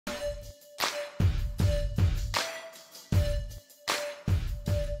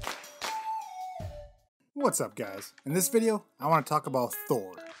What's up, guys? In this video, I want to talk about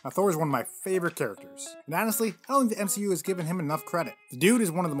Thor. Now, Thor is one of my favorite characters, and honestly, I don't think the MCU has given him enough credit. The dude is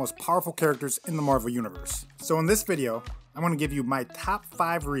one of the most powerful characters in the Marvel Universe. So in this video, I'm going to give you my top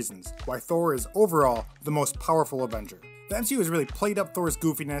 5 reasons why Thor is overall the most powerful Avenger. The MCU has really played up Thor's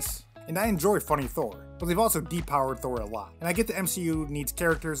goofiness, and I enjoy funny Thor, but they've also depowered Thor a lot. And I get the MCU needs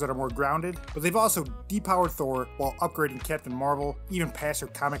characters that are more grounded, but they've also depowered Thor while upgrading Captain Marvel even past her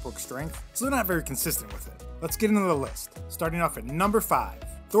comic book strength, so they're not very consistent with it. Let's get into the list. Starting off at number 5.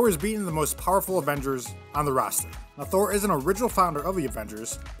 Thor is beating the most powerful Avengers on the roster. Now, Thor is an original founder of the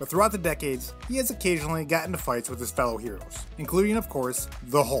Avengers, but throughout the decades, he has occasionally gotten into fights with his fellow heroes, including, of course,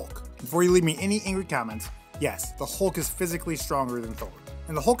 the Hulk. Before you leave me any angry comments, yes, the Hulk is physically stronger than Thor.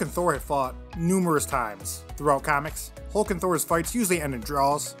 And the Hulk and Thor have fought numerous times throughout comics. Hulk and Thor's fights usually end in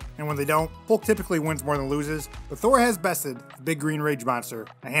draws, and when they don't, Hulk typically wins more than loses, but Thor has bested the big green rage monster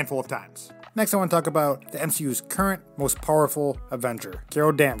a handful of times. Next, I want to talk about the MCU's current most powerful Avenger,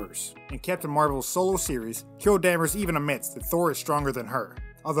 Carol Danvers. In Captain Marvel's solo series, Carol Danvers even admits that Thor is stronger than her.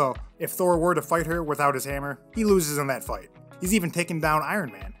 Although, if Thor were to fight her without his hammer, he loses in that fight. He's even taken down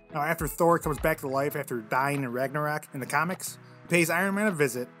Iron Man. Now, after Thor comes back to life after dying in Ragnarok in the comics, he pays Iron Man a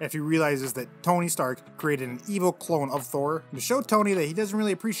visit after he realizes that Tony Stark created an evil clone of Thor. And to show Tony that he doesn't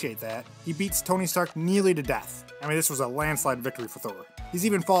really appreciate that, he beats Tony Stark nearly to death. I mean, this was a landslide victory for Thor. He's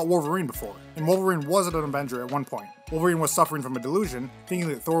even fought Wolverine before, and Wolverine wasn't an Avenger at one point. Wolverine was suffering from a delusion, thinking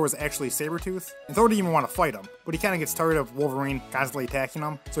that Thor was actually Sabretooth, and Thor didn't even want to fight him, but he kind of gets tired of Wolverine constantly attacking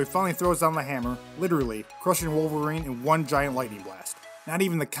him, so he finally throws down the hammer, literally crushing Wolverine in one giant lightning blast. Not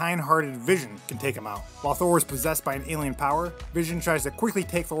even the kind-hearted Vision can take him out. While Thor is possessed by an alien power, Vision tries to quickly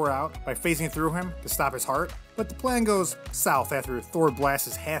take Thor out by phasing through him to stop his heart, but the plan goes south after Thor blasts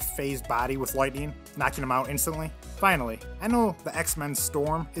his half-phased body with lightning, knocking him out instantly. Finally, I know the X-Men's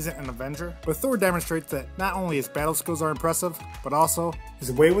Storm isn't an Avenger, but Thor demonstrates that not only his battle skills are impressive, but also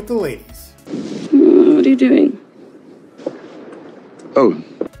his way with the ladies. What are you doing? Oh.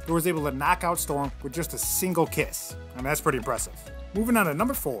 Thor was able to knock out Storm with just a single kiss. I mean, that's pretty impressive. Moving on to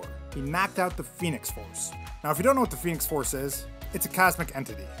number 4, he knocked out the Phoenix Force. Now, if you don't know what the Phoenix Force is, it's a cosmic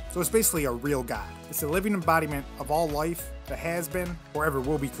entity, so it's basically a real god. It's a living embodiment of all life that has been or ever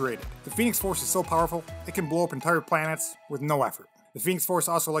will be created. The Phoenix Force is so powerful, it can blow up entire planets with no effort. The Phoenix Force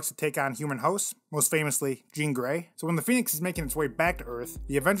also likes to take on human hosts, most famously Jean Grey. So when the Phoenix is making its way back to Earth,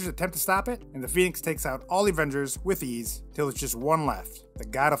 the Avengers attempt to stop it, and the Phoenix takes out all the Avengers with ease, till there's just one left, the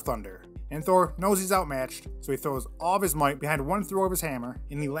God of Thunder. And Thor knows he's outmatched, so he throws all of his might behind one throw of his hammer,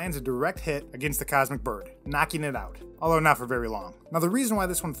 and he lands a direct hit against the cosmic bird, knocking it out, although not for very long. Now, the reason why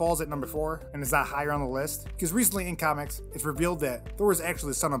this one falls at number 4 and is not higher on the list, because recently in comics, it's revealed that Thor is actually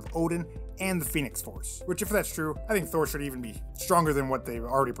the son of Odin and the Phoenix Force, which if that's true, I think Thor should even be stronger than what they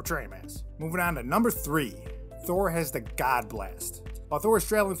already portray him as. Moving on to number 3, Thor has the God Blast. While Thor is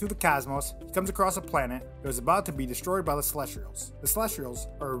traveling through the cosmos, he comes across a planet that was about to be destroyed by the Celestials. The Celestials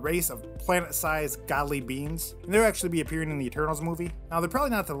are a race of planet-sized godly beings, and they'll actually be appearing in the Eternals movie. Now, they're probably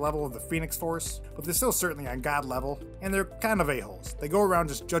not to the level of the Phoenix Force, but they're still certainly on God level, and they're kind of a-holes. They go around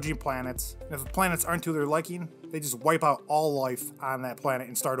just judging planets, and if the planets aren't to their liking, they just wipe out all life on that planet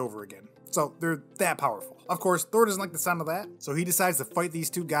and start over again. So they're that powerful. Of course, Thor doesn't like the sound of that, so he decides to fight these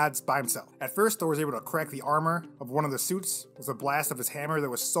two gods by himself. At first, Thor was able to crack the armor of one of the suits with a blast of his hammer that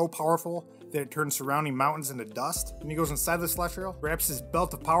was so powerful that it turned surrounding mountains into dust. And he goes inside the Celestial, wraps his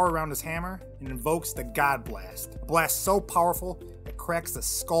belt of power around his hammer, and invokes the God Blast. A blast so powerful it cracks the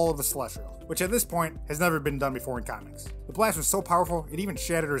skull of the Celestial, which at this point has never been done before in comics. The blast was so powerful it even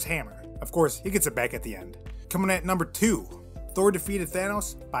shattered his hammer. Of course, he gets it back at the end. Coming at number 2. Thor defeated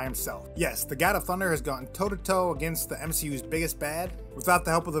Thanos by himself. Yes, the God of Thunder has gone toe-to-toe against the MCU's biggest bad without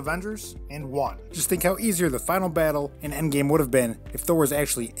the help of the Avengers, and won. Just think how easier the final battle in Endgame would have been if Thor was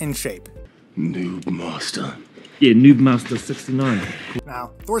actually in shape. Noob Master. Yeah, Noob Master 69.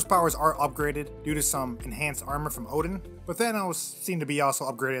 Now, Thor's powers are upgraded due to some enhanced armor from Odin, but Thanos seemed to be also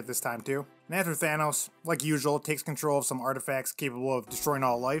upgraded at this time too. And after Thanos, like usual, takes control of some artifacts capable of destroying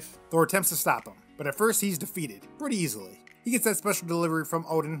all life, Thor attempts to stop him, but at first he's defeated, pretty easily. He gets that special delivery from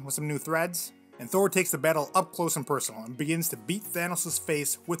Odin with some new threads, and Thor takes the battle up close and personal and begins to beat Thanos'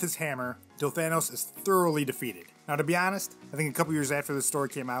 face with his hammer until Thanos is thoroughly defeated. Now, to be honest, I think a couple years after this story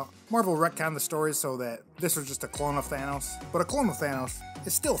came out, Marvel retconned the story so that this was just a clone of Thanos, but a clone of Thanos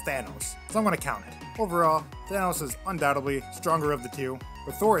is still Thanos, so I'm going to count it. Overall, Thanos is undoubtedly stronger of the two,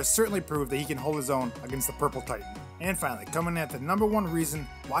 but Thor has certainly proved that he can hold his own against the Purple Titan. And finally, coming at the number 1 reason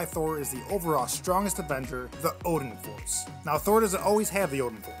why Thor is the overall strongest Avenger, the Odin Force. Now, Thor doesn't always have the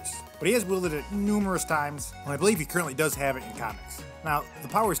Odin Force. but he has wielded it numerous times, and I believe he currently does have it in comics. Now, the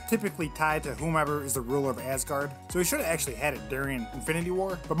power is typically tied to whomever is the ruler of Asgard, so he should have actually had it during Infinity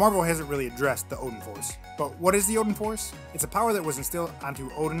War, but Marvel hasn't really addressed the Odin Force. But what is the Odin Force? It's a power that was instilled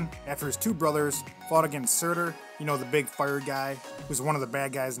onto Odin after his two brothers fought against Surtur, you know, the big fire guy, who's one of the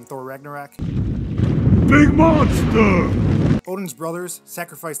bad guys in Thor Ragnarok. Big monster! Odin's brothers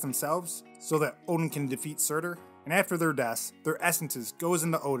sacrificed themselves so that Odin can defeat Surtur, and after their deaths, their essences goes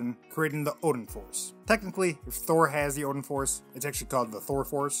into Odin, creating the Odin Force. Technically, if Thor has the Odin Force, it's actually called the Thor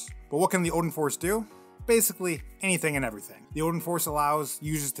Force. But what can the Odin Force do? Basically, anything and everything. The Odin Force allows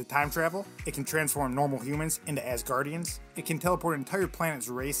users to time travel, it can transform normal humans into Asgardians, it can teleport an entire planet's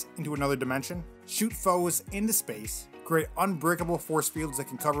race into another dimension, shoot foes into space, create unbreakable force fields that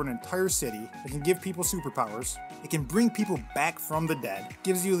can cover an entire city, it can give people superpowers, it can bring people back from the dead,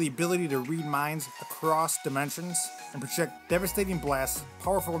 gives you the ability to read minds across dimensions, and project devastating blasts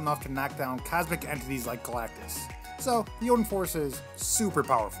powerful enough to knock down cosmic entities like Galactus. So, the Odin Force is super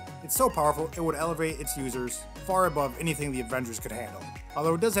powerful. It's so powerful, it would elevate its users far above anything the Avengers could handle.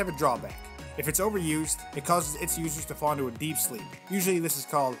 Although it does have a drawback. If it's overused, it causes its users to fall into a deep sleep. Usually this is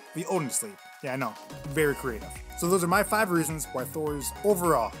called the Odin sleep. Yeah, I know, very creative. So those are my 5 reasons why Thor is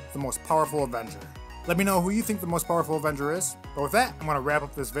overall the most powerful Avenger. Let me know who you think the most powerful Avenger is. But with that, I'm going to wrap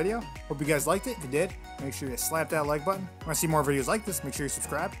up this video. Hope you guys liked it. If you did, make sure you slap that like button. If you want to see more videos like this, make sure you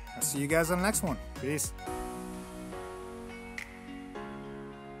subscribe. I'll see you guys on the next one. Peace.